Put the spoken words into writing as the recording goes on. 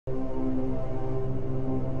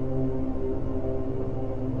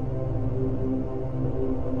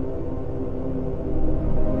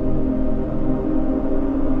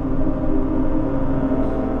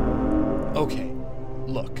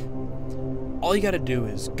all you gotta do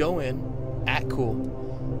is go in, act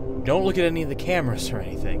cool, don't look at any of the cameras or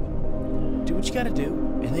anything. Do what you gotta do,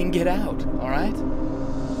 and then get out, alright?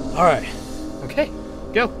 Alright. Okay,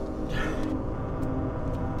 go.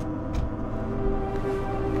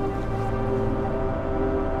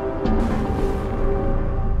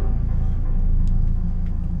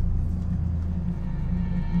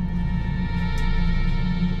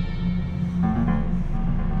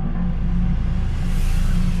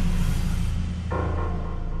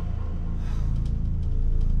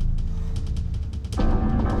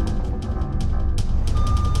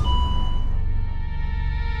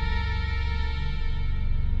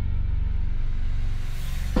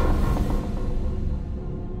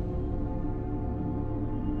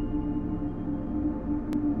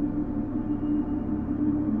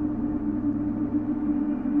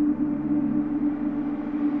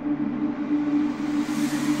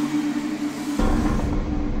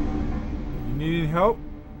 Need any help?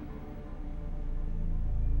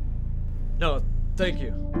 No, thank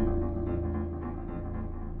you.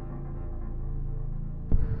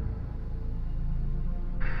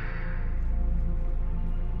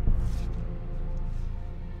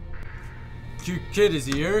 Cute kid, is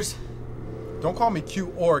he yours? Don't call me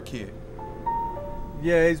cute or kid.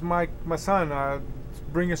 Yeah, he's my son.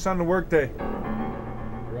 Bring your son to work day.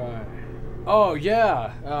 Right. Oh,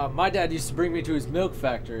 yeah. My dad used to bring me to his milk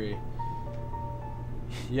factory.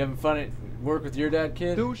 You having fun at work with your dad,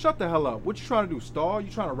 kid? Dude, shut the hell up. What you trying to do, stall? You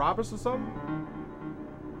trying to rob us or something?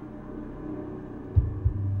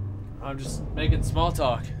 I'm just making small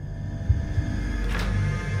talk.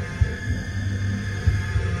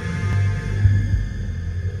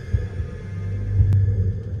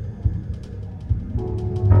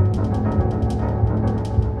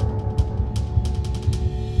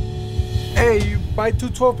 Hey, you buy 2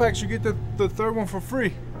 12-packs, you get the third one for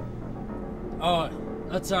free. Oh,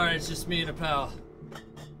 that's alright. It's just me and a pal.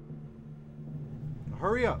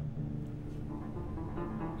 Hurry up.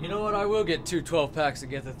 You know what? I will get 2 12-packs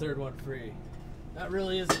and get the third one free. That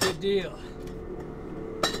really is a good deal.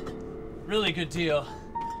 Really good deal.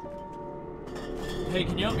 Hey,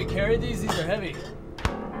 can you help me carry these? These are heavy.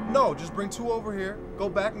 No, just bring 2 over here. Go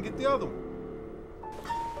back and get the other one.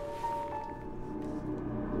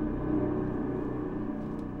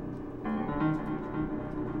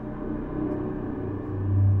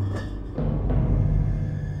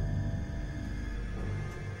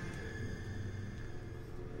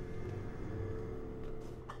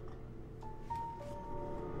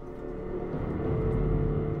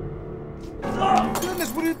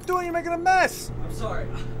 Goodness, what are you doing? You're making a mess. I'm sorry.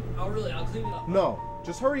 I'll clean it up. No,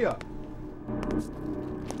 just hurry up.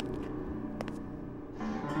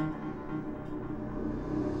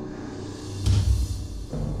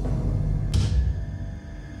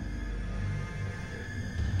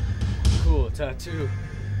 Cool tattoo.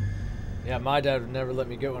 Yeah, my dad would never let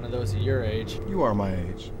me get one of those at your age. You are my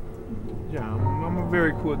age. Yeah, I'm a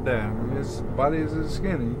very cool dad. I mean, his body is his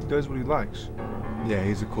skin, and he does what he likes. Yeah,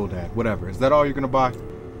 he's a cool dad. Whatever. Is that all you're gonna buy?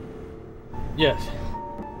 Yes.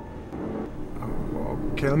 Well,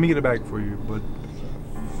 okay, let me get a bag for you, but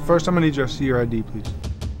first I'm gonna need you to see your ID, please.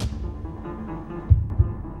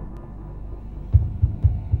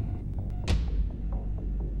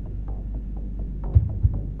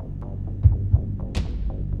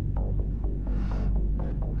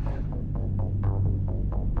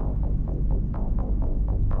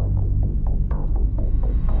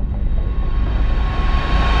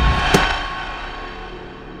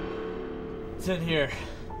 It's in here.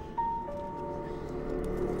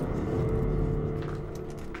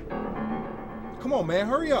 Come on, man.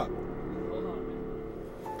 Hurry up. Hold on.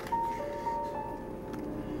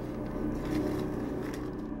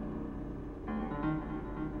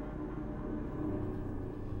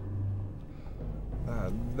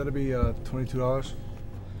 That'll be $22.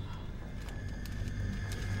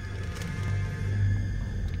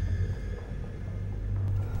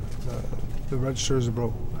 The registers are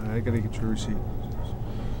broke. I gotta get your receipt.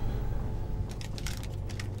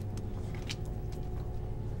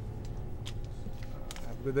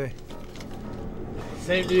 Have a good day.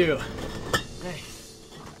 Same to you. Thanks.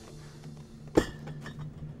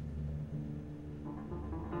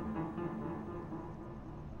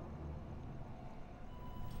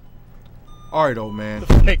 All right, old man.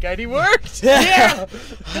 Fake ID worked! Yeah!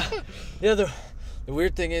 Yeah, the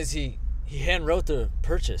weird thing is he hand wrote the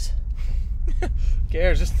purchase.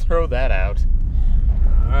 Cares, just throw that out.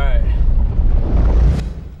 Alright.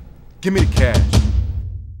 Give me the cash.